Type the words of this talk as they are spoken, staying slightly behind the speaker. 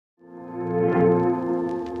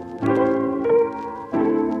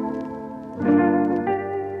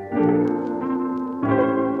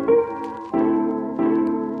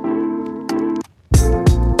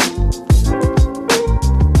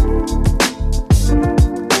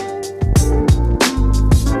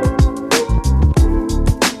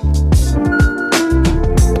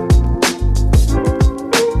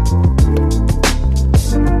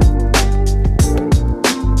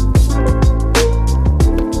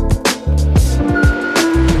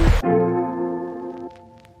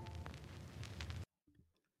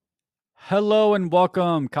Hello and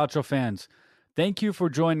welcome, Calcio fans. Thank you for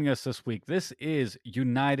joining us this week. This is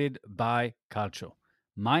United by Calcio.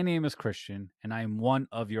 My name is Christian, and I am one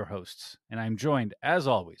of your hosts. And I'm joined, as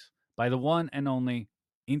always, by the one and only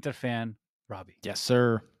Interfan, Robbie. Yes,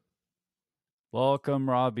 sir. Welcome,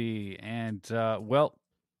 Robbie. And,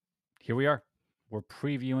 here we are. We're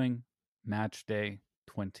previewing Matchday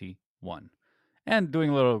 21 and doing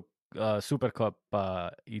a little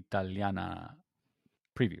Supercoppa Italiana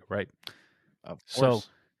preview, right? Of course. So,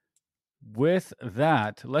 with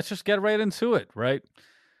that, let's just get right into it, right?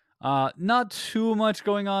 Not too much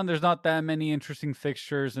going on. There's not that many interesting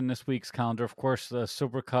fixtures in this week's calendar. Of course, the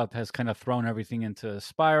Super Cup has kind of thrown everything into a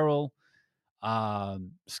spiral.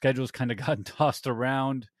 Schedules kind of gotten tossed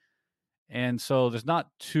around. And so there's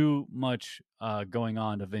not too much going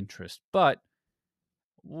on of interest. But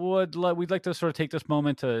we'd like to sort of take this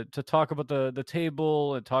moment to talk about the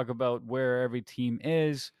table and talk about where every team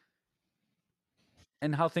is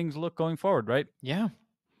and how things look going forward, right? Yeah.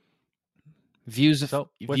 View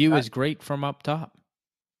is great from up top.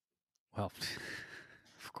 Well,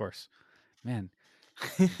 of course. Man,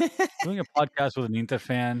 doing a podcast with an Inter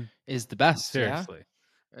fan is the best. Seriously.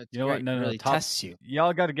 Yeah? You know what? No, really tests you.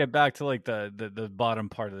 Y'all got to get back to like the bottom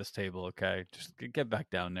part of this table, okay? Just get back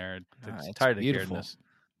down there. It's tired of hearing this.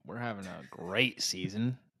 We're having a great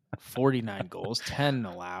season. 49 goals, 10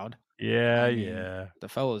 allowed. Yeah, I mean, yeah. The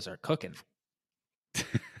fellows are cooking.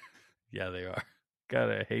 Yeah, they are.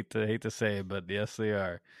 Gotta hate to say it, but yes, they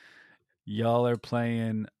are. Y'all are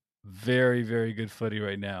playing very, very good footy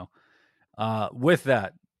right now. With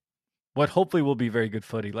that, what hopefully will be very good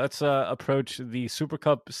footy, let's approach the Super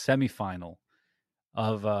Cup semifinal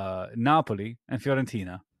of Napoli and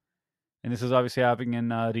Fiorentina. And this is obviously happening in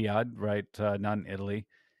Riyadh, right? Not in Italy.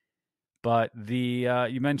 But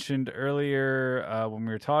you mentioned earlier when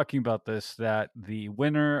we were talking about this that the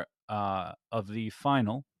winner of the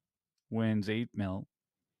final wins 8 mil.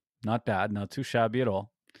 Not bad, not too shabby at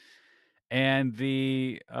all. And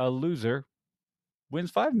the loser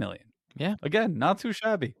wins 5 million. Yeah. Again, not too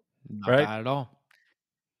shabby. Not right? bad at all.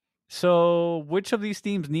 So which of these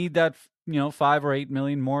teams need that, 5 or 8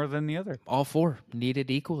 million more than the other? All four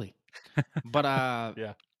needed equally. But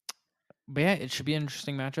yeah. But yeah, it should be an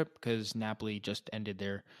interesting matchup because Napoli just ended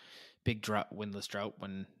their big winless drought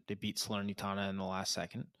when they beat Salernitana in the last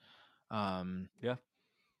second. Yeah.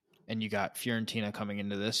 And you got Fiorentina coming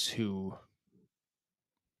into this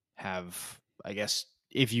have, I guess,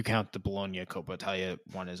 if you count the Bologna Coppa Italia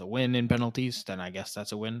one as a win in penalties, then I guess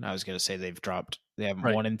that's a win. I was going to say they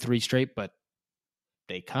haven't won in 3 straight, but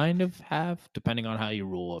they kind of have, depending on how you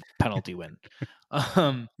rule a penalty win.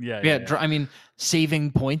 I mean,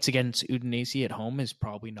 saving points against Udinese at home is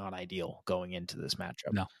probably not ideal going into this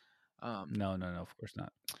matchup. No. No, of course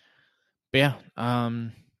not. But yeah,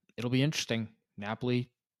 it'll be interesting. Napoli,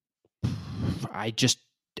 I just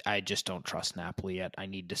don't trust Napoli yet. I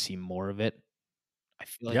need to see more of it. I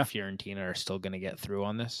feel like Fiorentina are still going to get through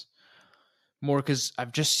on this. More because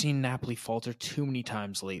I've just seen Napoli falter too many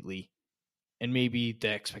times lately. And maybe the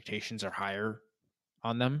expectations are higher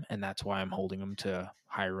on them, and that's why I'm holding them to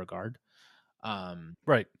higher regard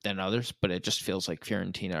than others. But it just feels like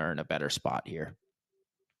Fiorentina are in a better spot here.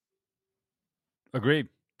 Agreed.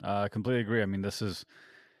 Completely agree. I mean, this is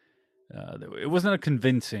it wasn't a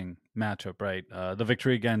convincing matchup, right? The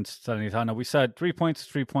victory against Salernitana, we said 3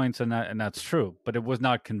 points, and that's true, but it was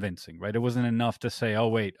not convincing, right? It wasn't enough to say, oh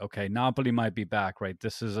wait, okay, Napoli might be back, right?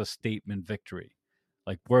 This is a statement victory.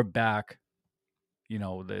 Like, we're back.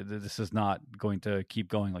 This is not going to keep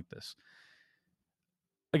going like this.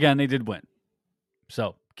 Again, they did win,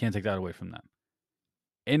 so can't take that away from them.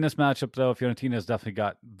 In this matchup, though, Fiorentina has definitely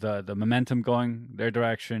got the momentum going their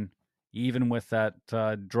direction, even with that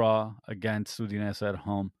draw against Udinese at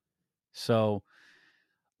home. So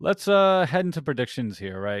let's head into predictions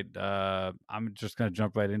here, right? I'm just going to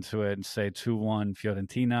jump right into it and say 2-1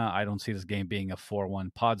 Fiorentina. I don't see this game being a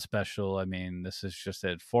 4-1 pod special. I mean, this is just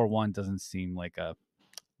it. 4-1 doesn't seem like a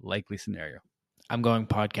likely scenario. I'm going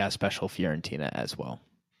podcast special Fiorentina as well.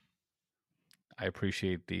 I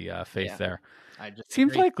appreciate the faith there.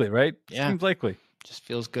 Seems likely, right? Yeah. Seems likely. Just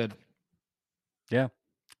feels good. Yeah.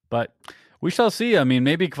 But we shall see. I mean,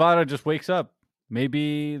 maybe Kvara just wakes up.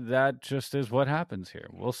 Maybe that just is what happens here.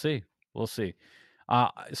 We'll see.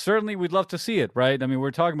 Certainly, we'd love to see it, right? I mean,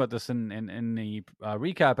 we're talking about this in the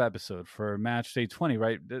recap episode for Matchday 20,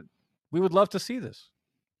 right? We would love to see this.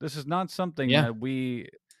 This is not something that we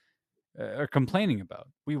are complaining about.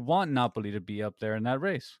 We want Napoli to be up there in that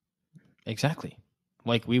race. Exactly.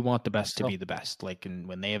 Like, we want the best to be the best. Like,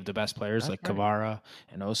 when they have the best players like Kvara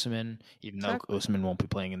and Osimhen, even though Osimhen won't be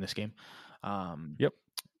playing in this game. Yep.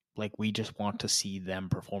 Like, we just want to see them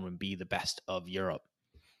perform and be the best of Europe.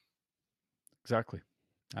 Exactly.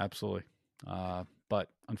 Absolutely. But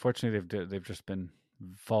unfortunately, they've just been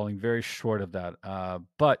falling very short of that.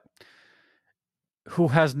 But who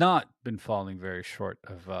has not been falling very short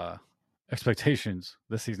of expectations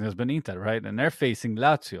this season has been Inter, right? And they're facing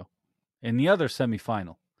Lazio in the other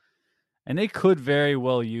semifinal. And they could very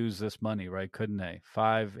well use this money, right? Couldn't they?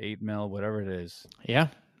 5, 8 mil, whatever it is. Yeah,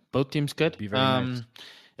 both teams It'd good. be very nice.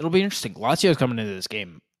 It'll be interesting. Lazio's coming into this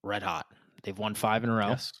game red hot. They've won 5 in a row.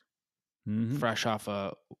 Yes. Mm-hmm. Fresh off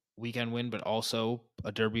a weekend win, but also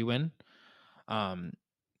a derby win.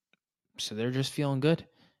 So they're just feeling good,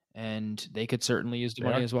 and they could certainly use the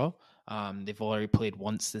money as well. They've already played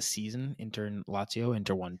once this season. Inter and Lazio.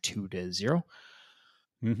 Inter won 2-0.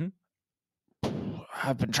 Mm-hmm.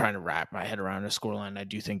 I've been trying to wrap my head around a scoreline. I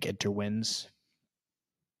do think Inter wins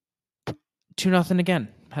 2-0 again.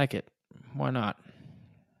 Heck it, why not?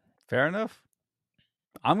 Fair enough.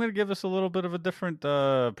 I'm going to give us a little bit of a different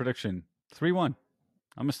prediction. 3-1. I'm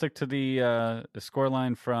going to stick to the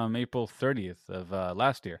scoreline from April 30th of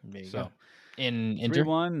last year. So in Inter?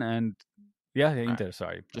 3-1 and yeah, Inter, right.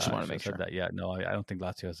 sorry. Just want to make sure. That. Yeah, no, I don't think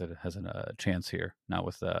Lazio has a chance here, not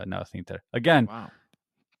with Inter. Again, wow.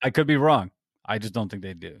 I could be wrong. I just don't think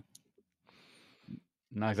they do.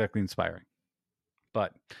 Not exactly inspiring.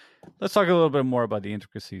 But let's talk a little bit more about the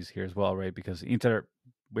intricacies here as well, right? Because Inter,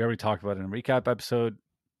 we already talked about it in a recap episode.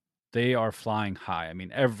 They are flying high. I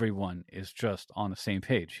mean, everyone is just on the same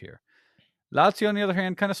page here. Lazio, on the other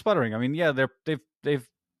hand, kind of sputtering. I mean, yeah, they've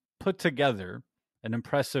put together an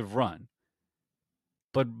impressive run,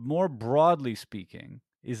 but more broadly speaking,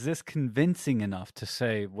 is this convincing enough to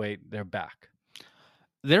say, wait, they're back?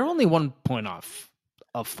 They're only 1 point off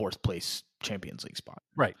of 4th place Champions League spot,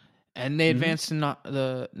 right? And they advanced in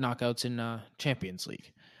the knockouts in Champions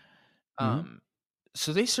League.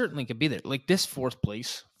 So they certainly could be there. Like, this 4th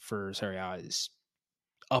place for Serie A is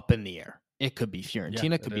up in the air. It could be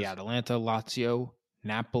Fiorentina, it could be Atalanta, Lazio,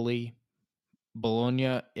 Napoli,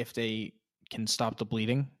 Bologna. If they can stop the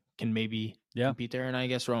bleeding, can maybe compete there. And I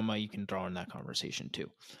guess Roma, you can throw in that conversation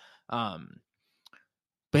too. But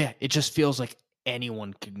yeah, it just feels like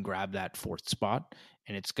anyone can grab that 4th spot,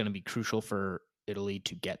 and it's going to be crucial for Italy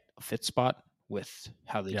to get a 5th spot with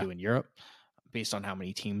how they do in Europe, based on how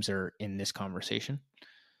many teams are in this conversation.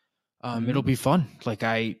 It'll be fun. Like,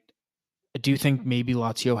 I do think maybe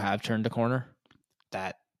Lazio have turned a corner,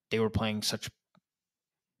 that they were playing such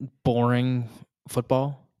boring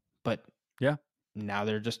football, but now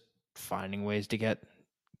they're just finding ways to get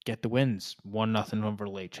the wins. 1-0 over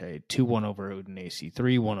Lecce, 2-1 over Udinese,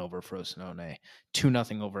 3-1 over Frosinone,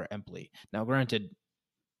 2-0 over Empoli. Now, granted,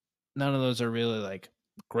 none of those are really like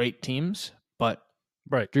great teams, but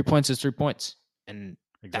 3 points is 3 points, and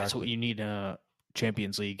that's what you need in a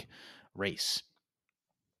Champions League race.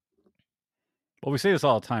 Well, we say this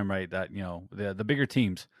all the time, right? That, you know, the bigger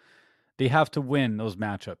teams, they have to win those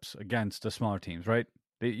matchups against the smaller teams, right?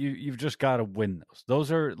 You've just got to win those.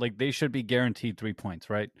 Those are like, they should be guaranteed 3 points,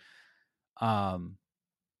 right? And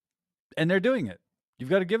they're doing it. You've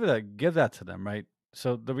got to give that to them, right?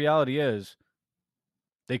 So the reality is,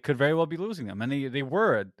 they could very well be losing them, and they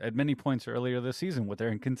were at many points earlier this season with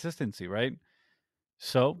their inconsistency, right?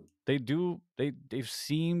 So they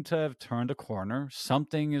seem to have turned a corner.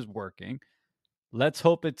 Something is working. Let's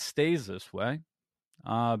hope it stays this way.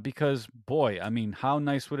 Because, boy, I mean, how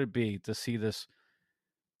nice would it be to see this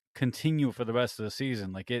continue for the rest of the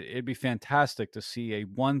season? Like, it'd be fantastic to see a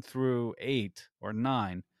 1 through 8 or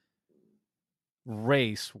 9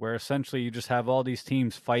 race where essentially you just have all these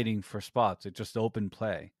teams fighting for spots. It's just open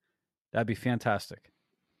play. That'd be fantastic.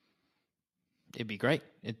 It'd be great.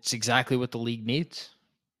 It's exactly what the league needs.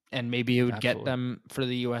 And maybe it would get them for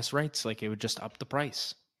the U.S. rights. Like, it would just up the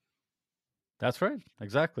price. That's right.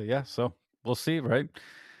 Exactly. Yeah. So we'll see, right?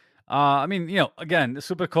 I mean, you know, again, the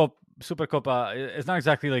Supercoppa is not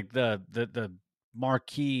exactly like the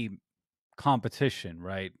marquee competition,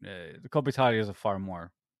 right? The Coppa Italia is a far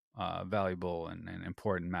more valuable and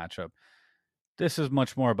important matchup. This is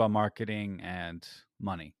much more about marketing and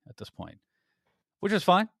money at this point, which is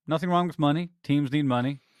fine. Nothing wrong with money. Teams need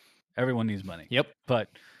money. Everyone needs money. Yep. But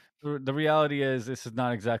the reality is, this is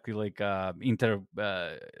not exactly like Inter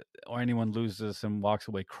or anyone loses and walks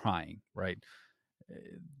away crying, right?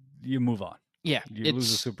 You move on. Yeah. You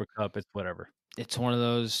lose the Super Cup, it's whatever. It's one of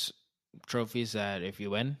those trophies that if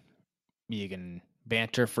you win, you can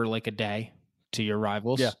banter for like a day to your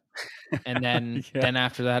rivals. Yeah. And then then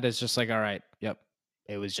after that, it's just like, all right, yep,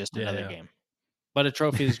 it was just another game. But a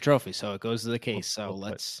trophy is a trophy, so it goes to the case. So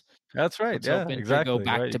let's That's right. Let's yeah, hope exactly. Go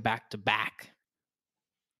back to back to back.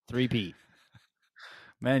 3-peat.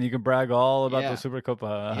 Man, you can brag all about the Yeah.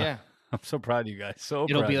 Supercoppa. Yeah. I'm so proud of you guys. So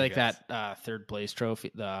It'll proud be of you like guys. that third place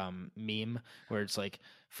trophy, the meme where it's like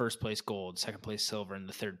first place gold, second place silver, and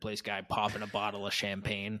the third place guy popping a bottle of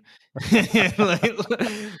champagne, like Yeah, going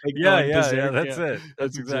yeah, yeah. berserk. That's Yeah, it. That's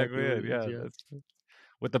that's exactly exactly what it. it is. Yeah, Yeah, that's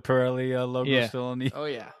with the Pirelli logo yeah. still on the. Oh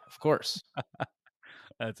yeah, of course.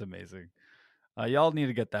 That's amazing. Y'all need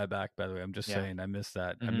to get that back. By the way, I'm just Yeah. saying. I miss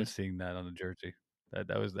that. I Hmm. miss seeing that on the jersey.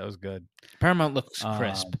 That was good. Paramount looks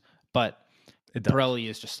crisp, but It does. Pirelli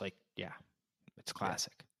is just like, yeah, it's Yeah,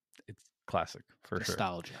 classic. it's classic for sure.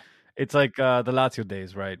 Nostalgia. It's like the Lazio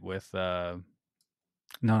days, right? With no,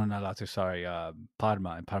 not Lazio. Sorry,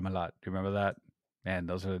 Parma and Parmalat. Do you remember that? Man,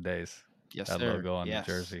 those are the days. Yes, That sir. logo on the Yes,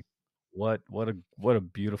 jersey. What a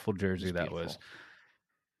beautiful it jersey was that was. beautiful.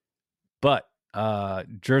 But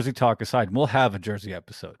jersey talk aside, we'll have a jersey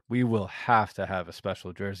episode. We will have to have a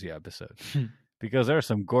special jersey episode because there are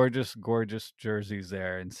some gorgeous, gorgeous jerseys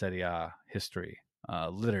there in Serie A history.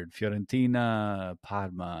 Littered Fiorentina,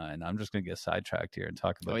 Parma, and I'm just going to get sidetracked here and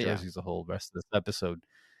talk about Oh yeah. jerseys the whole rest of this episode.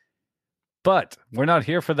 But we're not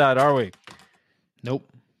here for that, are we? Nope.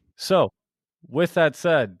 So, with that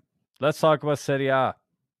said, let's talk about Serie A.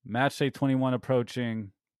 Matchday 21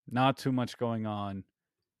 approaching. Not too much going on,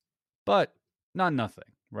 but not nothing,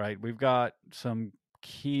 right? We've got some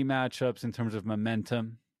key matchups in terms of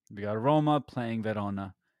momentum. We got Roma playing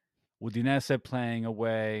Verona, Udinese playing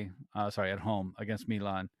at home against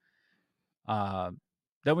Milan.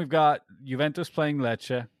 Then we've got Juventus playing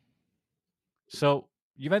Lecce. So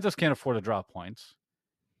Juventus can't afford to drop points.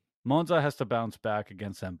 Monza has to bounce back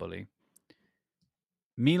against Empoli.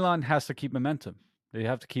 Milan has to keep momentum. They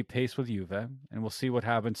have to keep pace with Juve, and we'll see what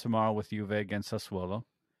happens tomorrow with Juve against Sassuolo.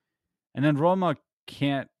 And then Roma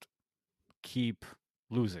can't keep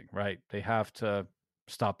losing, right? They have to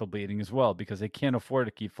stop the bleeding as well because they can't afford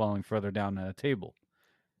to keep falling further down in the table.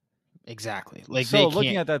 Exactly. Like So, they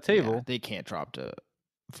looking can't. at that Yeah, table, they can't drop to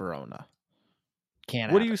Verona.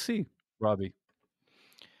 Can't what do happen. you see, Robbie?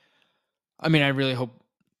 I mean, I really hope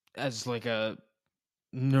as like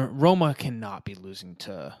Roma cannot be losing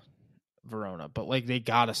to Verona, but like they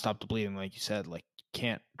gotta stop the bleeding, like you said. Like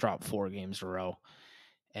can't drop 4 games in a row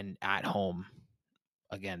and at home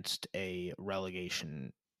against a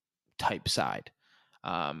relegation type side.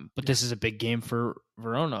 But this is a big game for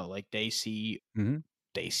Verona. Like they see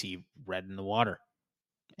red in the water,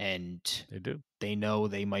 and They do. they know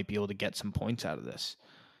they might be able to get some points out of this.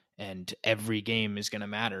 And every game is going to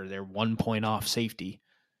matter. They're 1 point off safety.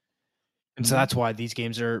 And so that's why these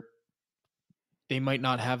games they might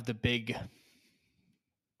not have the big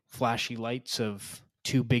flashy lights of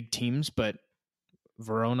 2 big teams, but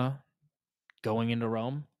Verona going into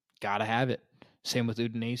Rome, gotta have it. Same with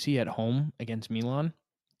Udinese at home against Milan,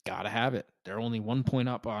 gotta have it. They're only 1 point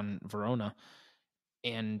up on Verona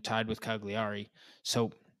and tied with Cagliari.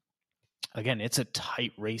 So again, it's a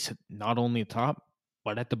tight race, not only at the top,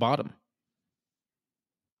 but at the bottom.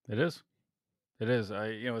 It is. It is.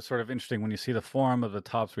 It's sort of interesting when you see the form of the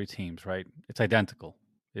top 3 teams, right? It's identical.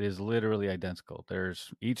 It is literally identical.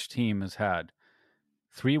 Each team has had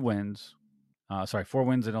 4 wins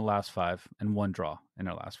in the last 5 and 1 draw in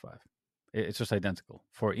their last 5. It's just identical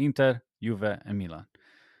for Inter, Juve, and Milan.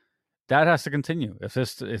 That has to continue. If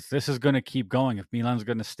this is going to keep going, if Milan's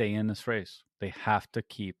going to stay in this race, they have to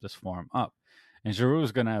keep this form up. And Giroud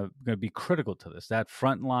is going to be critical to this. That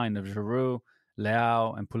front line of Giroud,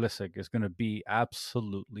 Leao, and Pulisic is going to be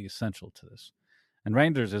absolutely essential to this. And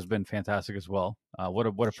Rangers has been fantastic as well. What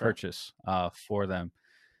a purchase for them.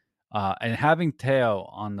 And having Theo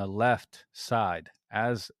on the left side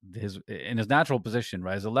in his natural position,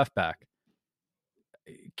 right, as a left back,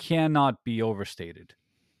 cannot be overstated.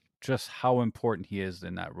 Just how important he is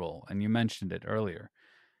in that role. And you mentioned it earlier.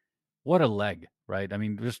 What a leg, right? I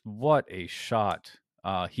mean, just what a shot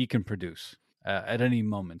he can produce at any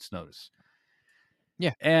moment's notice.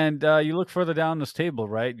 Yeah. And you look further down this table,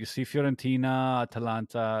 right? You see Fiorentina,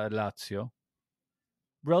 Atalanta, Lazio.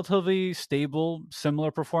 Relatively stable,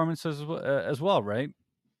 similar performances as well, right?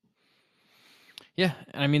 Yeah,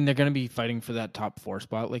 I mean they're going to be fighting for that top 4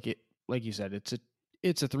 spot. Like you said, it's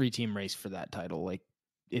a 3-team race for that title. Like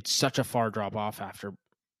it's such a far drop off after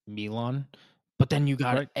Milan, but then you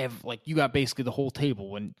got you got basically the whole table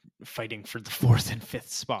when fighting for the 4th and 5th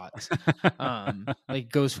spots. Like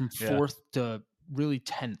it goes from 4th to really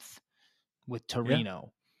 10th with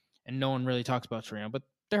Torino, and no one really talks about Torino, but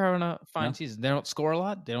they're having a fine season. They don't score a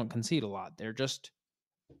lot, they don't concede a lot. They're just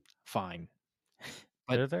fine.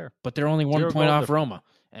 But they're there. But they're only 1 point off Roma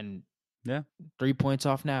and 3 points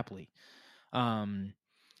off Napoli. But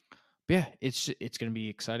yeah, it's going to be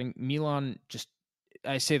exciting. Milan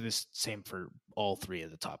I say this same for all three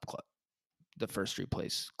of the first three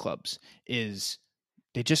place clubs, is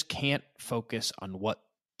they just can't focus on what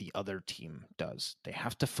the other team does. They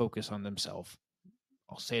have to focus on themselves.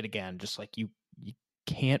 I'll say it again, just like you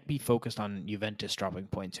can't be focused on Juventus dropping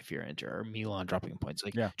points if you're Inter, or Milan dropping points.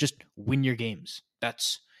 Like, just win your games.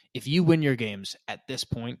 If you win your games at this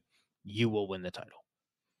point, you will win the title.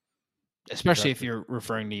 Especially if you're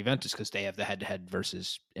referring to Juventus, because they have the head-to-head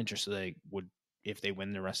versus Inter, so they would, if they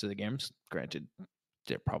win the rest of the games, granted,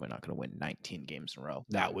 they're probably not going to win 19 games in a row.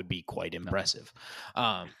 That would be quite impressive.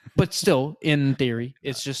 But still, in theory,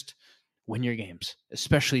 it's just win your games,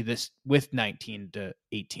 especially this with 19 to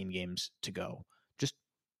 18 games to go. Just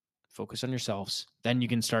focus on yourselves. Then you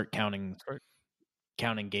can start counting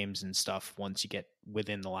games and stuff once you get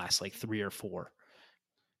within the last like 3 or 4.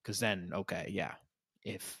 Because then, okay, yeah,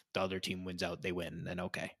 if the other team wins out, they win. Then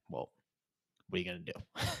okay, well, what are you going to do?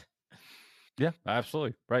 Yeah,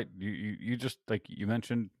 absolutely. Right. You just, like you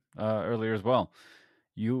mentioned earlier as well,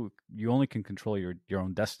 you only can control your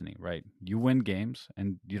own destiny, right? You win games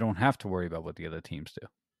and you don't have to worry about what the other teams do.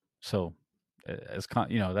 So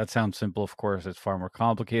that sounds simple. Of course, it's far more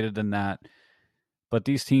complicated than that. But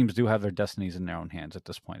these teams do have their destinies in their own hands at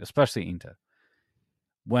this point, especially Inter.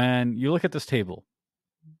 When you look at this table,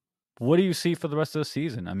 what do you see for the rest of the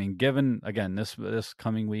season? I mean, given, again, this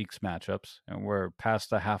coming week's matchups, and we're past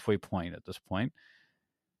the halfway point at this point,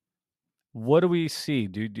 what do we see?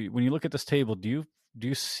 When you look at this table, do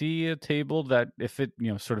you see a table that, if it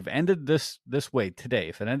sort of ended this way today,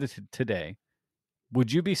 if it ended today,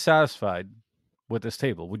 would you be satisfied with this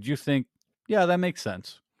table? Would you think, yeah, that makes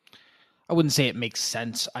sense? I wouldn't say it makes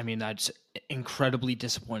sense. I mean, that's incredibly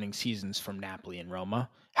disappointing seasons from Napoli and Roma.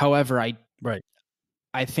 However,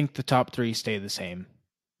 I think the top 3 stay the same.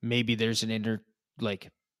 Maybe there's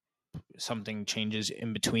something changes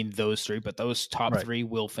in between those 3, but those top 3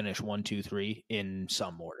 will finish 1, 2, 3 in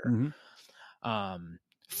some order. Mm-hmm.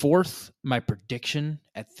 Fourth, my prediction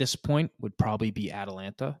at this point would probably be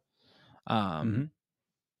Atalanta.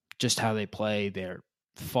 Just how they play, they're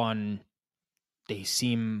fun. They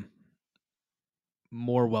seem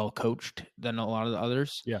more well coached than a lot of the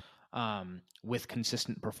others. Yeah. With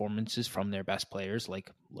consistent performances from their best players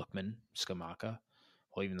like Lookman, Scamacca.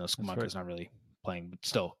 Well, even though Scamacca's not really playing, but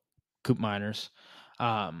still, Coop Miners.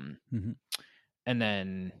 And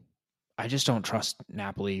then I just don't trust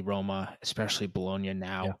Napoli, Roma, especially Bologna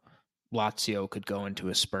now. Yeah. Lazio could go into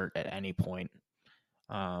a spurt at any point.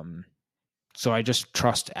 So I just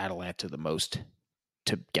trust Atalanta the most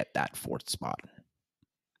to get that 4th spot.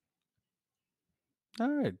 All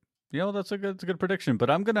right. That's a good prediction, but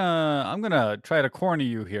I'm gonna try to corner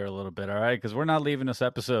you here a little bit, all right? Because we're not leaving this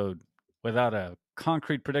episode without a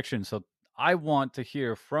concrete prediction. So I want to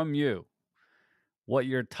hear from you what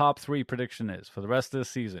your top 3 prediction is for the rest of the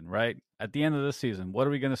season, right? At the end of the season, what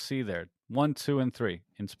are we going to see there? 1, 2, and 3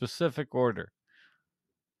 in specific order.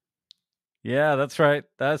 Yeah, that's right.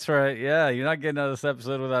 That's right. Yeah, you're not getting out of this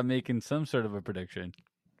episode without making some sort of a prediction.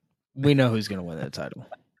 We know who's going to win that title.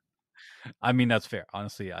 I mean, that's fair.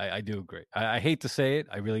 Honestly, I do agree. I hate to say it.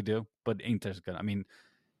 I really do. But Inter's going to, I mean,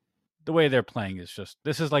 the way they're playing is just,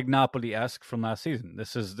 this is like Napoli-esque from last season.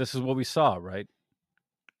 This is what we saw, right?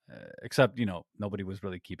 Except, nobody was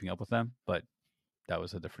really keeping up with them, but that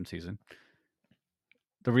was a different season.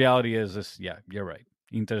 The reality is this, yeah, you're right.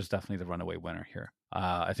 Inter is definitely the runaway winner here.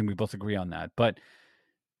 I think we both agree on that. But,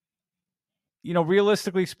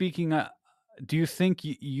 realistically speaking, do you think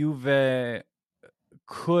Juve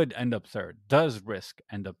could end up third? Does risk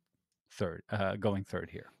end up third, going third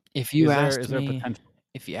here? If you asked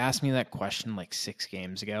me that question like 6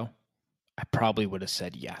 games ago, I probably would have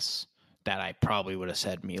said yes. That I probably would have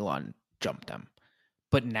said Milan jumped them.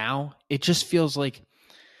 But now it just feels like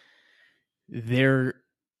they're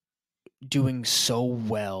doing so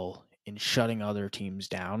well in shutting other teams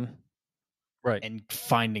down, right, and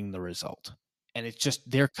finding the result. And it's just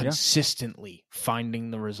they're consistently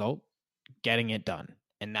finding the result, getting it done,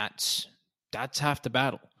 and that's half the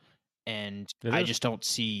battle. And I just don't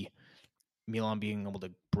see Milan being able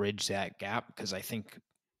to bridge that gap, because I think,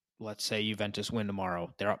 let's say Juventus win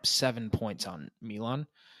tomorrow, they're up 7 points on Milan,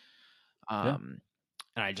 and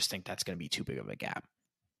I just think that's going to be too big of a gap.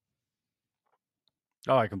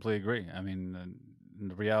 Oh, I completely agree. I mean,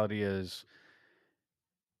 the reality is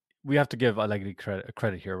we have to give Allegri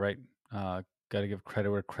credit here, right? Got to give credit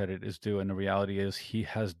where credit is due. And the reality is he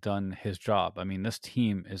has done his job. I mean, this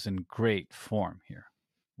team is in great form here.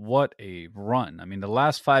 What a run. I mean, the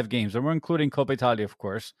last 5 games, and we're including Coppa Italia, of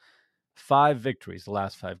course, 5 victories the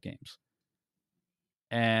last 5 games.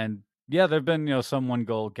 And yeah, there have been, some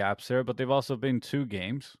 1-goal gaps there, but they've also been 2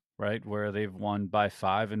 games, right, where they've won by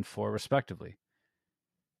 5 and 4 respectively.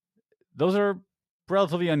 Those are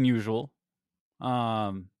relatively unusual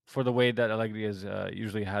for the way that Allegri has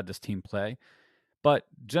usually had this team play. But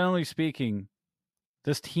generally speaking,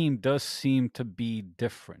 this team does seem to be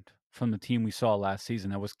different from the team we saw last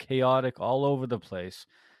season. It was chaotic all over the place,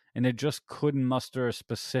 and it just couldn't muster a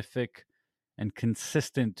specific and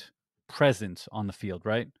consistent presence on the field,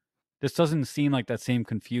 right? This doesn't seem like that same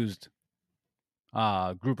confused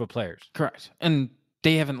group of players. Correct. And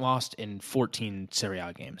they haven't lost in 14 Serie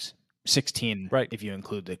A games. 16 right. if you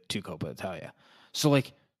include the 2 Coppa Italia. So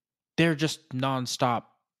like they're just nonstop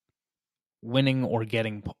winning or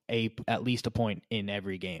getting at least a point in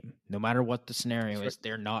every game. No matter what the scenario is,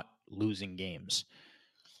 they're not losing games.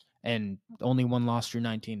 And only one loss through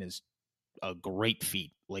 19 is a great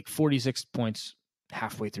feat. Like 46 points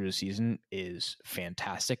halfway through the season is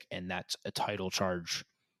fantastic, and that's a title charge,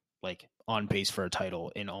 like on pace for a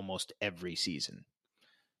title in almost every season.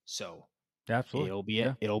 So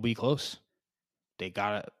absolutely, it'll be close. They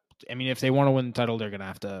gotta. I mean, if they want to win the title, they're gonna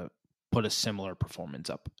have to put a similar performance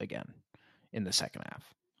up again in the second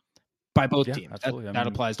half by both teams. That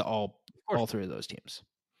applies to all 3 of those teams.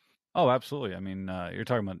 Oh, absolutely. I mean, you're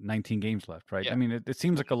talking about 19 games left, right? Yeah. I mean, it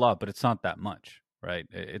seems like a lot, but it's not that much, right?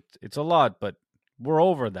 It's a lot, but we're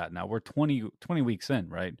over that now. We're 20 weeks in,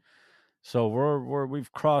 right? So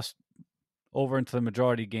we've crossed over into the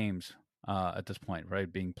majority games at this point,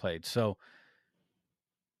 right, being played. So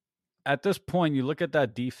at this point, you look at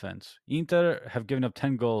that defense. Inter have given up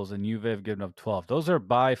 10 goals and Juve have given up 12. Those are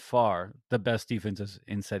by far the best defenses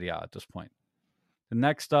in Serie A at this point. The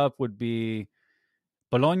next up would be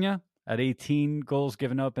Bologna at 18 goals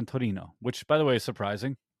given up, and Torino, which, by the way, is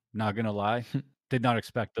surprising. Not going to lie. Did not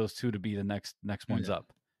expect those two to be the next ones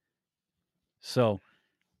up. So,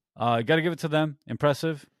 got to give it to them.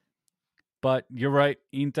 Impressive. But you're right.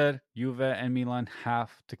 Inter, Juve, and Milan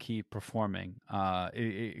have to keep performing.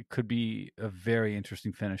 It could be a very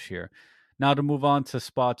interesting finish here. Now to move on to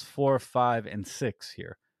spots 4, 5, and 6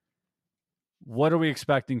 here. What are we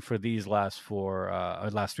expecting for these last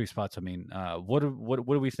 3 spots? I mean, what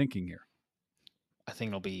are we thinking here? I think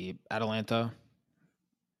it'll be Atalanta,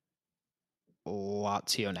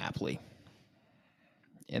 Lazio, Napoli,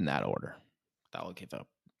 in that order. That will give up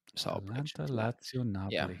solid Atalanta, Lazio,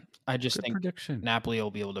 Napoli. Yeah, I just Good think prediction. Napoli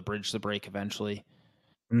will be able to bridge the break eventually,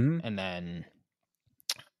 and then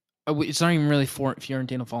it's not even really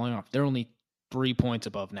Fiorentina falling off. They're only 3 points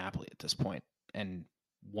above Napoli at this point, and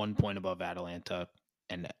 1 point above Atalanta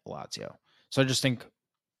and Lazio. So I just think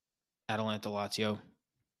Atalanta, Lazio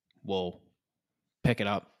will pick it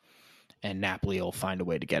up, and Napoli will find a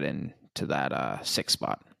way to get into that 6th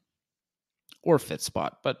spot or 5th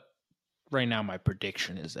spot. But right now, my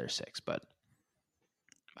prediction is they're 6. But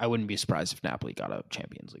I wouldn't be surprised if Napoli got a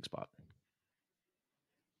Champions League spot.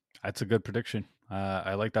 That's a good prediction.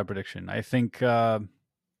 I like that prediction. I think, however,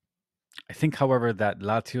 that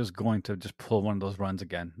Lazio is going to just pull one of those runs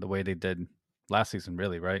again, the way they did last season,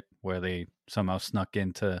 really, right? Where they somehow snuck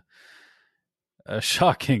into a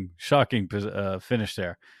shocking finish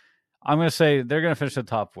there. I'm going to say they're going to finish the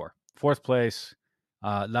top 4. 4th place,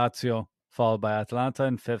 Lazio, followed by Atalanta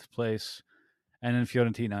in 5th place, and then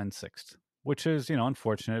Fiorentina in 6th, which is,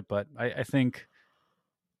 unfortunate, but I think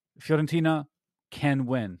Fiorentina can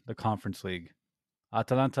win the Conference League.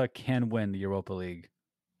 Atalanta can win the Europa League.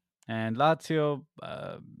 And Lazio,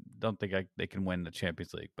 don't think they can win the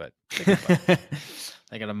Champions League, but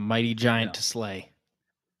they got a mighty giant to slay.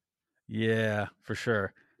 Yeah, for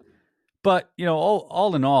sure. But,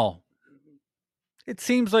 all in all, it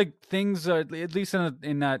seems like things are, at least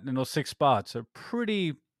in those 6 spots, are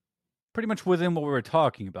pretty much within what we were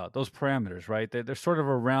talking about, those parameters, right? They're sort of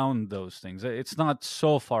around those things. It's not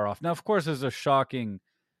so far off. Now, of course, there's a shocking,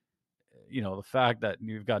 the fact that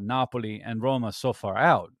you've got Napoli and Roma so far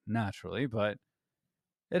out, naturally, but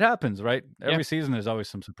it happens, right? Every season there's always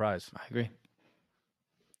some surprise. I agree.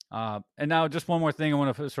 And now just one more thing I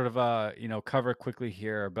want to sort of, cover quickly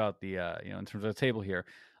here about the, in terms of the table here.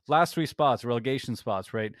 Last 3 spots, relegation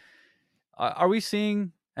spots, right? Are we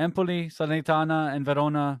seeing Empoli, Salernitana, and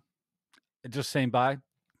Verona just saying bye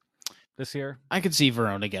this year? I could see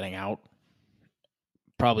Verona getting out.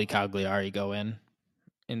 Probably Cagliari go in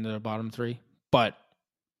the bottom 3. But,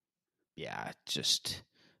 yeah, just...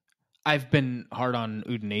 I've been hard on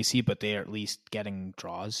Udinese, but they are at least getting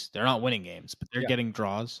draws. They're not winning games, but they're getting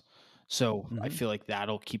draws. So I feel like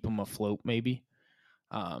that'll keep them afloat maybe.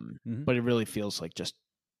 But it really feels like just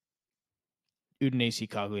Udinese,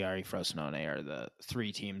 Cagliari, Frosinone are the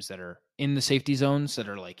 3 teams that are in the safety zones that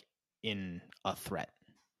are like in a threat.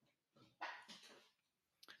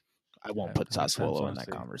 I won't Yeah, put that makes sense, Sassuolo in that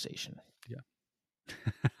honestly. conversation.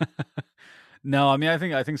 Yeah. No, I mean, I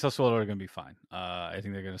think Sassuolo are going to be fine. I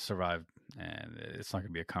think they're going to survive, and it's not going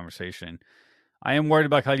to be a conversation. I am worried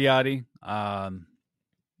about Cagliari.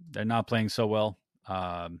 They're not playing so well.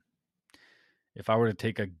 Um, if I were to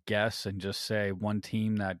take a guess and just say one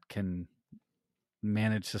team that can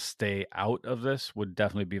manage to stay out of this, would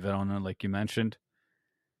definitely be Verona, like you mentioned.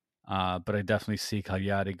 But I definitely see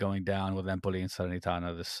Cagliari going down with Empoli and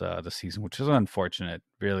Salernitana this season, which is unfortunate.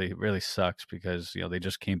 Really, really sucks because they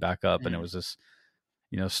just came back up and it was this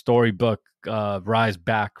storybook rise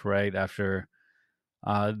back right after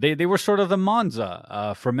they were sort of the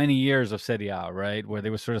Monza for many years of Serie A, right, where they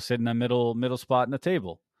were sort of sitting in the middle spot in the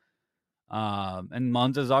table, and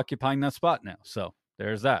Monza's occupying that spot now. So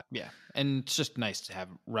there's that. Yeah, and it's just nice to have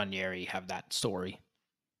Ranieri have that story.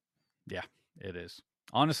 Yeah, it is.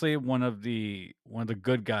 Honestly, one of the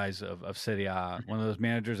good guys of Serie A, one of those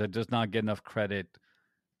managers that does not get enough credit.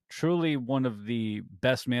 Truly, one of the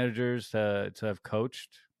best managers to have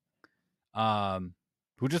coached,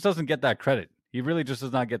 who just doesn't get that credit. He really just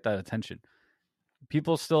does not get that attention.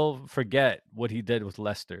 People still forget what he did with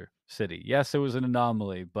Leicester City. Yes, it was an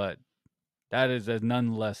anomaly, but that is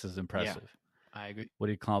nonetheless as impressive. Yeah, I agree. What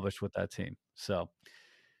he accomplished with that team. So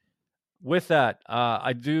with that,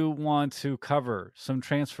 I do want to cover some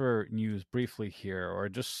transfer news briefly here, or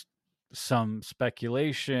just some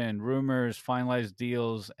speculation, rumors, finalized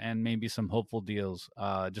deals, and maybe some hopeful deals.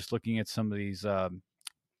 Just looking at some of these,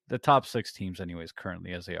 the top 6 teams, anyways,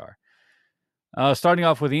 currently as they are. Starting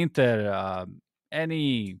off with Inter,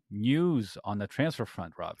 any news on the transfer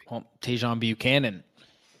front, Robbie? Well, Tejan Buchanan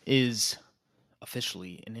is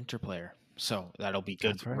officially an Inter player, so that'll be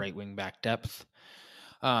good. Right wing back depth.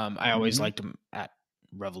 I always liked him at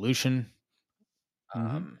Revolution,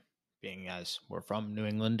 being as we're from New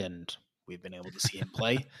England and we've been able to see him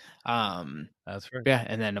play. That's right. Yeah,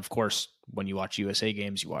 and then of course when you watch USA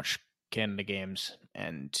games, you watch Canada games,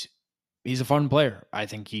 and he's a fun player. I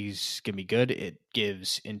think he's gonna be good. It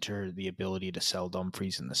gives Inter the ability to sell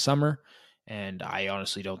Dumfries in the summer, and I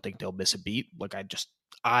honestly don't think they'll miss a beat. Like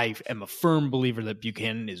I am a firm believer that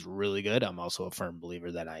Buchanan is really good. I'm also a firm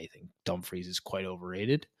believer that I think Dumfries is quite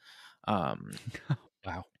overrated.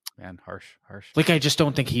 Wow, man, harsh. Like I just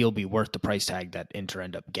don't think he'll be worth the price tag that Inter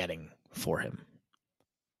end up getting for him.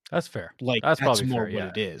 That's fair. Like that's probably more fair,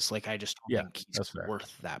 what it is. Like I just don't think he's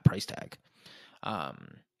worth that price tag. I'll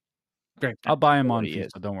buy him on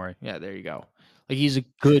FIFA, don't worry. Yeah, there you go. Like he's a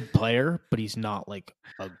good player, but he's not like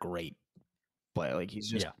a great player. Like he's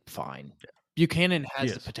just fine. Yeah. Buchanan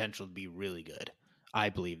has the potential to be really good. I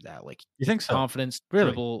believe that. Like you think so? Confidence,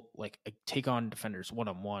 dribble, like take on defenders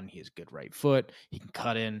one-on-one. He has a good right foot. He can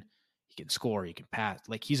cut in. He can score. He can pass.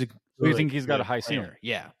 Like he's a. So you think he's got a high ceiling?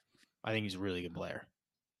 Yeah, I think he's a really good player.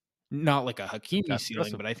 Not like a Hakimi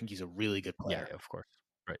ceiling, but I think he's a really good player. Yeah, of course.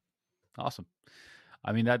 Right. Awesome.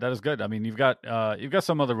 I mean that is good. I mean you've got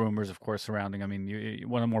some other rumors, of course, surrounding. I mean,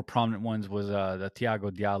 one of the more prominent ones was the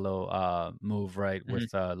Thiago Diallo move, right,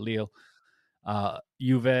 with Lille.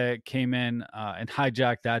 Juve came in and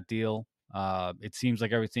hijacked that deal. It seems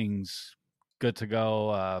like everything's good to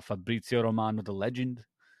go. Fabrizio Romano, the legend,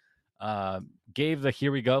 gave the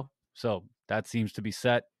here we go. So that seems to be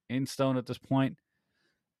set in stone at this point.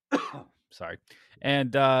 Sorry.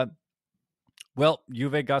 And well,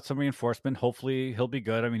 Juve got some reinforcement. Hopefully he'll be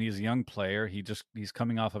good. I mean, he's a young player. He's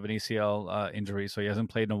coming off of an ACL injury, so he hasn't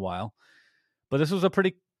played in a while. But this was a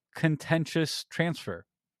pretty contentious transfer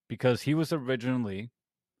because he was originally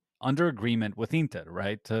under agreement with Inter,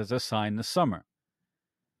 right, to sign this summer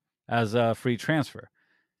as a free transfer.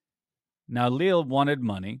 Now, Lille wanted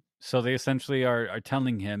money, so they essentially are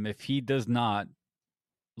telling him if he does not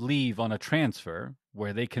leave on a transfer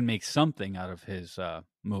where they can make something out of his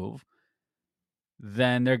move,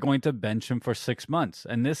 then they're going to bench him for 6 months.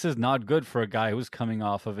 And this is not good for a guy who's coming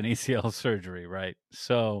off of an ACL surgery, right?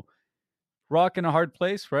 So, rock in a hard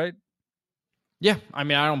place, right? Yeah, I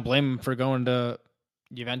mean, I don't blame him for going to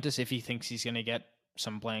Juventus if he thinks he's going to get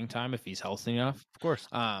some playing time, if he's healthy enough. Of course.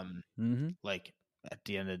 Like, at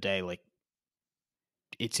the end of the day, like,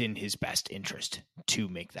 it's in his best interest to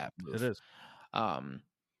make that move. It is. And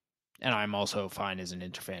I'm also fine as an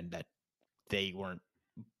Inter fan that they weren't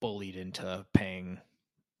bullied into paying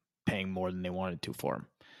more than they wanted to for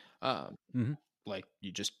him. Like,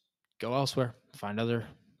 you just go elsewhere, find other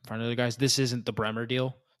guys. This isn't the Bremer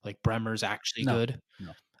deal. Like, Bremer's actually good.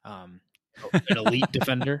 No. An elite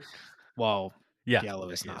defender. Well, yeah,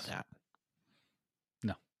 Diallo is not that.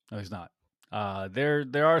 No, he's not.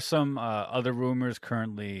 There are some other rumors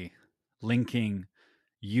currently linking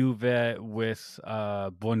Juve with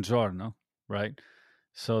Buongiorno, right?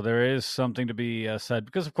 So there is something to be said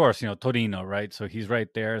because, of course, Torino, right? So he's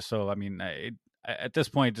right there. So I mean, at this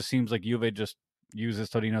point, it just seems like Juve just uses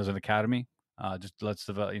Torino as an academy, just lets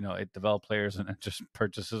develop, it develop players and it just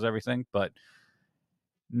purchases everything. But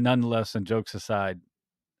nonetheless, and jokes aside,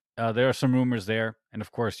 there are some rumors there, and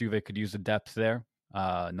of course, Juve could use the depth there,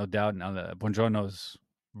 no doubt. Now, Buongiorno is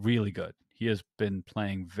really good. He has been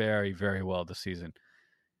playing very, very well this season.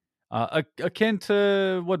 Akin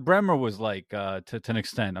to what Bremer was like to an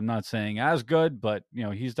extent. I'm not saying as good, but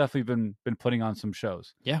he's definitely been putting on some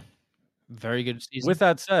shows. Yeah, very good With season.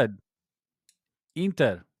 that said,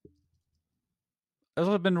 Inter.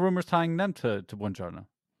 There's been rumors tying them to Buongiorno.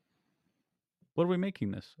 What are we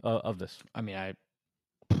making this of this? I mean,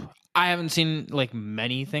 I haven't seen like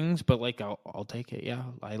many things, but like I'll take it. Yeah,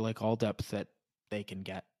 I like all depth that they can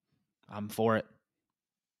get. I'm for it.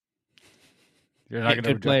 You're not going to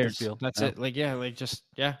Good reject players. this deal. That's No? it. Like just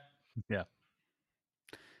yeah. Yeah.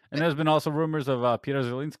 And there's been also rumors of Peter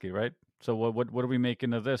Zielinski, right? So what are we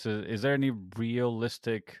making of this? Is there any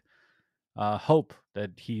realistic hope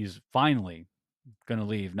that he's finally going to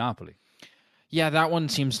leave Napoli? Yeah, that one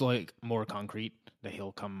seems like more concrete that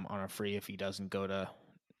he'll come on a free if he doesn't go to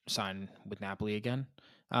sign with Napoli again.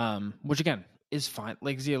 Which again is fine.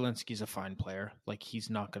 Like Zielinski's a fine player. Like he's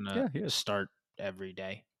not gonna start every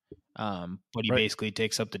day. But he basically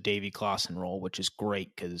takes up the Davy Clausen role, which is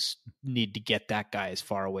great because need to get that guy as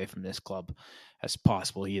far away from this club as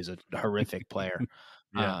possible. He is a horrific player.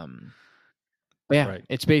 Yeah. But yeah,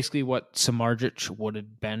 it's basically what Samardzic would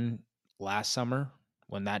have been last summer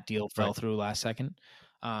when that deal fell through last second.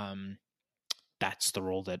 That's the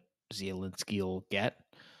role that Zielinski will get.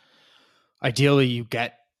 Ideally, you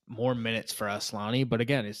get more minutes for Asllani, but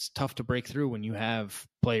again, it's tough to break through when you have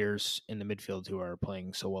players in the midfield who are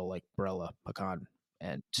playing so well, like Barella, Pacan,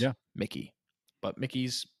 and Mickey. But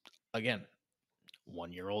Mickey's, again,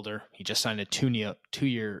 1 year older. He just signed a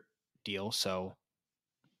two-year deal, so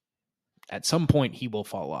at some point he will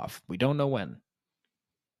fall off. We don't know when,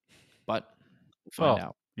 but we'll find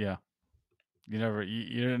out. Yeah.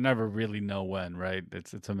 You never really know when, right?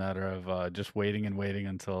 It's a matter of just waiting and waiting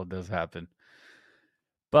until it does happen.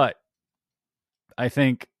 But I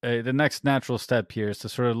think the next natural step here is to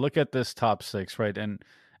sort of look at this top six, right, and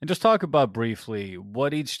just talk about briefly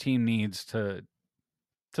what each team needs to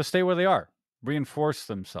stay where they are, reinforce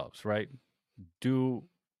themselves, right, do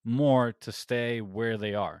more to stay where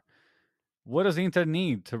they are. What does Inter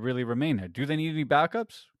need to really remain there? Do they need any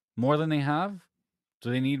backups more than they have? Do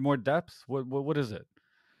they need more depth? What is it?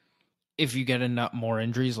 If you get enough more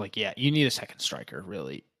injuries, like you need a second striker,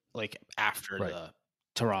 really, like after the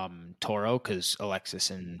Thuram Toro, because Alexis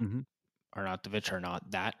and Arnautovic are not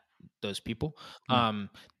those people.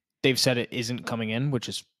 They've said it isn't coming in, which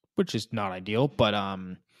is not ideal, but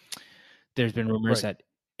there's been rumors that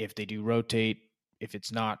if they do rotate, if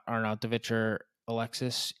it's not Arnautovic or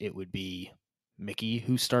Alexis, it would be Mickey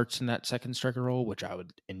who starts in that second striker role, which I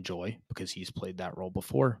would enjoy because he's played that role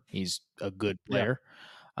before. He's a good player.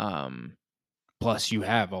 Plus you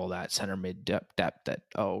have all that center mid depth that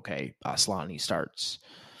Asllani starts,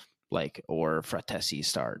 like, or Fratesi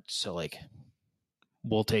starts. So like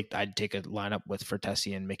I'd take a lineup with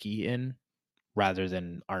Fratesi and Mickey in rather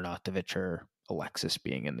than Arnautovic or Alexis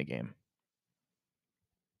being in the game.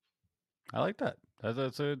 I like that.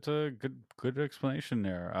 It's a good explanation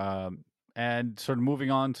there. And sort of moving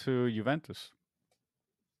on to Juventus.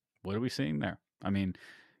 What are we seeing there? I mean,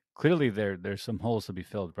 clearly there's some holes to be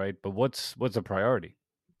filled, right? But what's a priority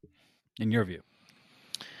in your view?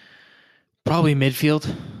 Probably midfield.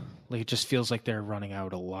 Like it just feels like they're running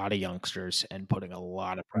out a lot of youngsters and putting a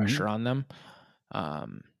lot of pressure on them,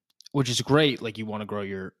 which is great. Like you want to grow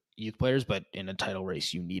your youth players, but in a title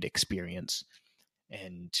race, you need experience.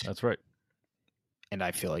 And that's right. And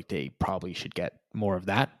I feel like they probably should get more of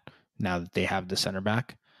that now that they have the center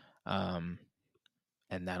back. And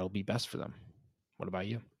that'll be best for them. What about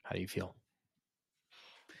you? How do you feel?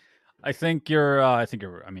 I think you're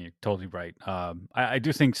totally right. I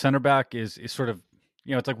do think center back is sort of,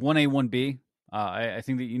 it's like 1A, 1B. I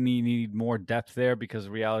think that you need more depth there because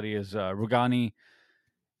the reality is Rugani.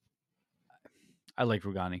 I like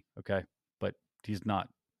Rugani, okay, but that's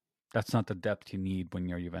not the depth you need when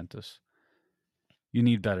you're Juventus. You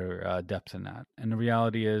need better depth than that. And the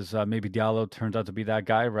reality is maybe Diallo turns out to be that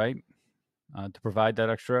guy, right, to provide that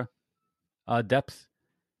extra depth.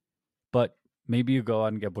 But maybe you go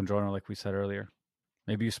out and get Buongiorno, like we said earlier.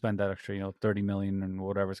 Maybe you spend that extra, 30 million and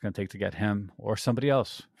whatever it's going to take to get him or somebody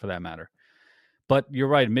else for that matter. But you're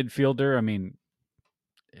right, midfielder. I mean,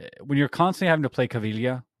 when you're constantly having to play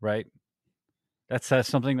Caviglia, right? That says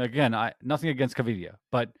something. Again, nothing against Caviglia,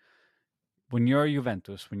 but when you're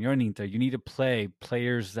Juventus, when you're an Inter, you need to play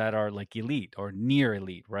players that are like elite or near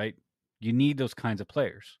elite, right? You need those kinds of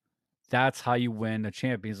players. That's how you win a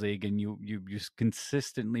Champions League, and you just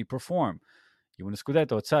consistently perform. You win a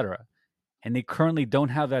Scudetto, etc. And they currently don't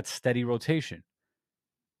have that steady rotation.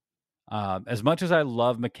 As much as I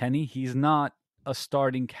love McKennie, he's not a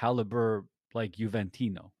starting caliber like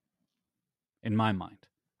Juventino, in my mind.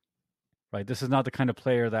 Right? This is not the kind of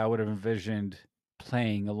player that I would have envisioned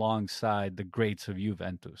playing alongside the greats of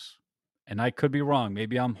Juventus. And I could be wrong.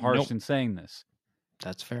 Maybe I'm harsh in saying this.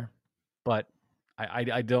 That's fair. But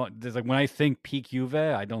I don't. There's like when I think peak Juve,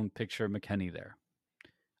 I don't picture McKennie there.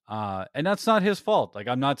 And that's not his fault. Like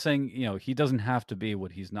I'm not saying he doesn't have to be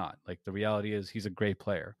what he's not. Like the reality is he's a great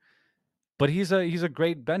player, but he's a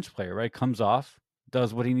great bench player. Right? Comes off,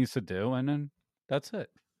 does what he needs to do, and then that's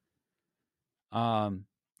it. And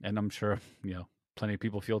I'm sure plenty of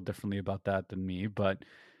people feel differently about that than me. But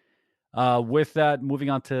with that,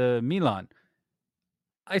 moving on to Milan.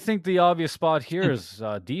 I think the obvious spot here is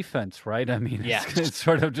defense, right? I mean, it's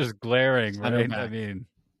sort of just glaring, right? I mean,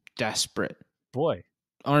 desperate. Boy,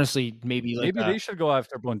 honestly, maybe they should go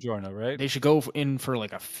after Buongiorno, right? They should go in for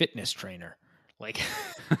like a fitness trainer, like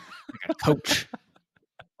a coach,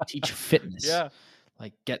 teach fitness. Yeah,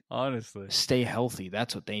 like stay healthy.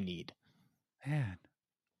 That's what they need. Man,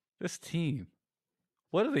 this team,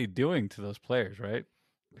 what are they doing to those players, right?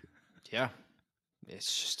 Yeah.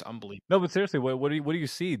 It's just unbelievable. No, but seriously, what do you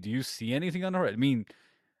see? Do you see anything on the horizon? I mean,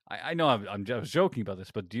 I know I was joking about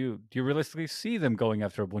this, but do you realistically see them going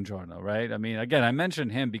after Buongiorno, right? I mean, again, I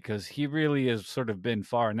mentioned him because he really has sort of been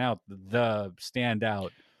far and out the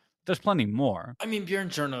standout. There's plenty more. I mean,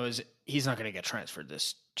 Buongiorno he's not going to get transferred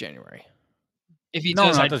this January. If he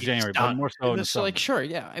does, not this January, but more so in the summer. Like, sure,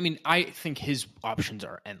 yeah. I mean, I think his options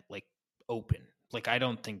are open. Like, I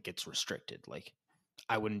don't think it's restricted. Like,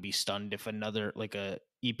 I wouldn't be stunned if another like a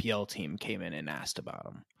EPL team came in and asked about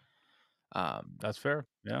him. That's fair,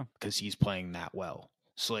 yeah, because he's playing that well.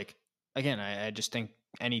 So like again, I just think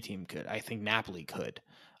any team could. I think Napoli could.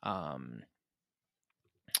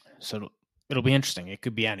 So it'll be interesting. It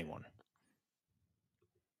could be anyone.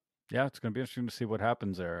 Yeah, it's going to be interesting to see what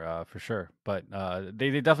happens there for sure. But they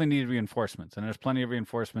definitely need reinforcements, and there's plenty of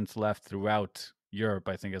reinforcements left throughout Europe,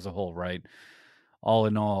 I think, as a whole, right? All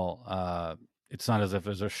in all, it's not as if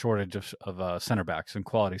there's a shortage of center backs and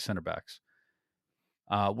quality center backs.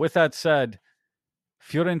 With that said,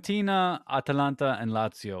 Fiorentina, Atalanta, and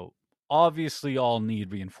Lazio obviously all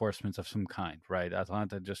need reinforcements of some kind, right?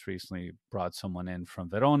 Atalanta just recently brought someone in from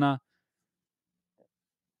Verona.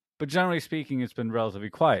 But generally speaking, it's been relatively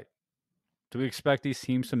quiet. Do we expect these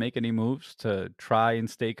teams to make any moves to try and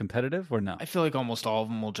stay competitive or no? I feel like almost all of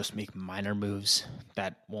them will just make minor moves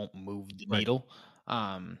that won't move the needle.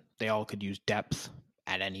 They all could use depth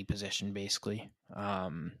at any position, basically.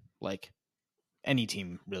 Like any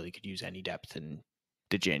team really could use any depth in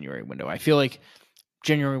the January window. I feel like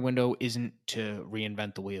January window isn't to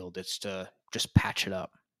reinvent the wheel. It's to just patch it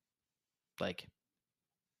up. Like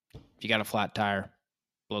if you got a flat tire,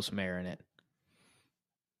 blow some air in it.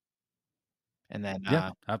 And then,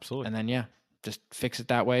 absolutely. And then, just fix it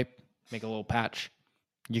that way. Make a little patch.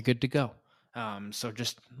 You're good to go. So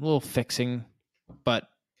just a little fixing, but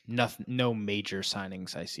no major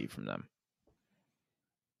signings I see from them.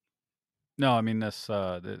 No, I mean this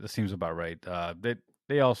seems about right.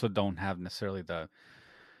 They also don't have necessarily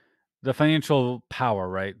the financial power,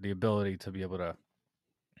 right? The ability to be able to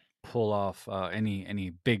pull off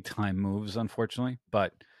any big time moves, unfortunately.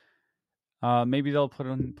 But maybe they'll put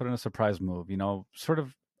in a surprise move. Sort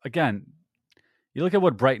of again. You look at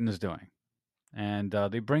what Brighton is doing, and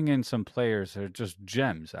they bring in some players that are just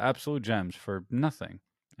gems, absolute gems for nothing,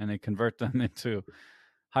 and they convert them into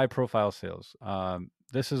high-profile sales.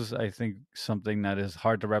 This is, I think, something that is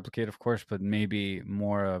hard to replicate, of course, but maybe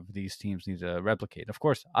more of these teams need to replicate. Of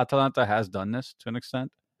course, Atalanta has done this to an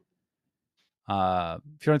extent.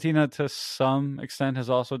 Fiorentina, to some extent, has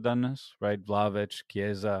also done this, right? Vlahovic,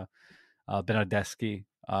 Chiesa, Bernardeschi,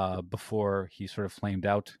 before he sort of flamed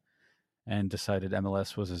out and decided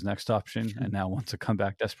MLS was his next option and now wants to come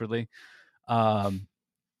back desperately.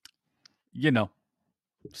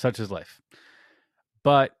 Such is life.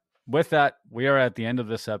 But with that, we are at the end of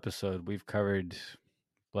this episode. We've covered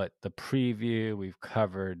the preview, we've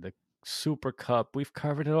covered the Super Cup, we've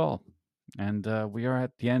covered it all. And we are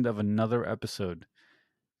at the end of another episode.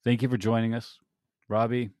 Thank you for joining us.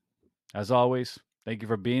 Robbie, as always, thank you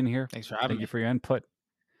for being here. Thanks for having me. Thank you for your input.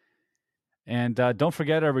 And don't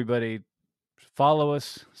forget, everybody, follow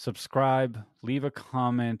us, subscribe, leave a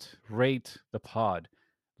comment, rate the pod.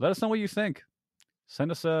 Let us know what you think. Send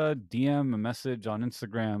us a DM, a message on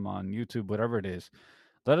Instagram, on YouTube, whatever it is.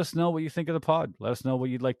 Let us know what you think of the pod. Let us know what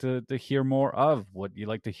you'd like to hear more of, what you'd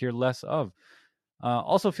like to hear less of.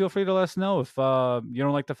 Also, feel free to let us know if you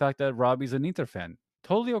don't like the fact that Robbie's an Inter fan.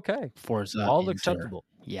 Totally okay. Forza All Inter. acceptable.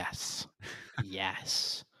 Yes.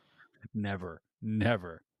 Yes. Never.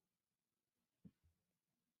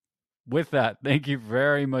 With that, thank you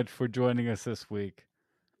very much for joining us this week.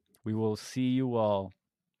 We will see you all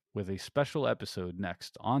with a special episode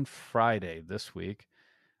next on Friday this week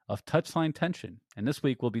of Touchline Tension. And this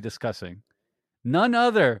week we'll be discussing none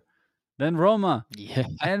other than Roma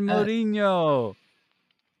and Mourinho.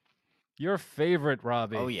 Your favorite,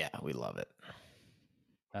 Robbie. Oh, yeah. We love it.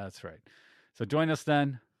 That's right. So join us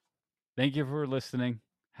then. Thank you for listening.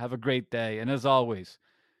 Have a great day. And as always,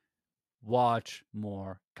 watch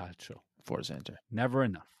more calcio. Forza Inter. Never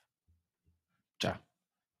enough. Ciao.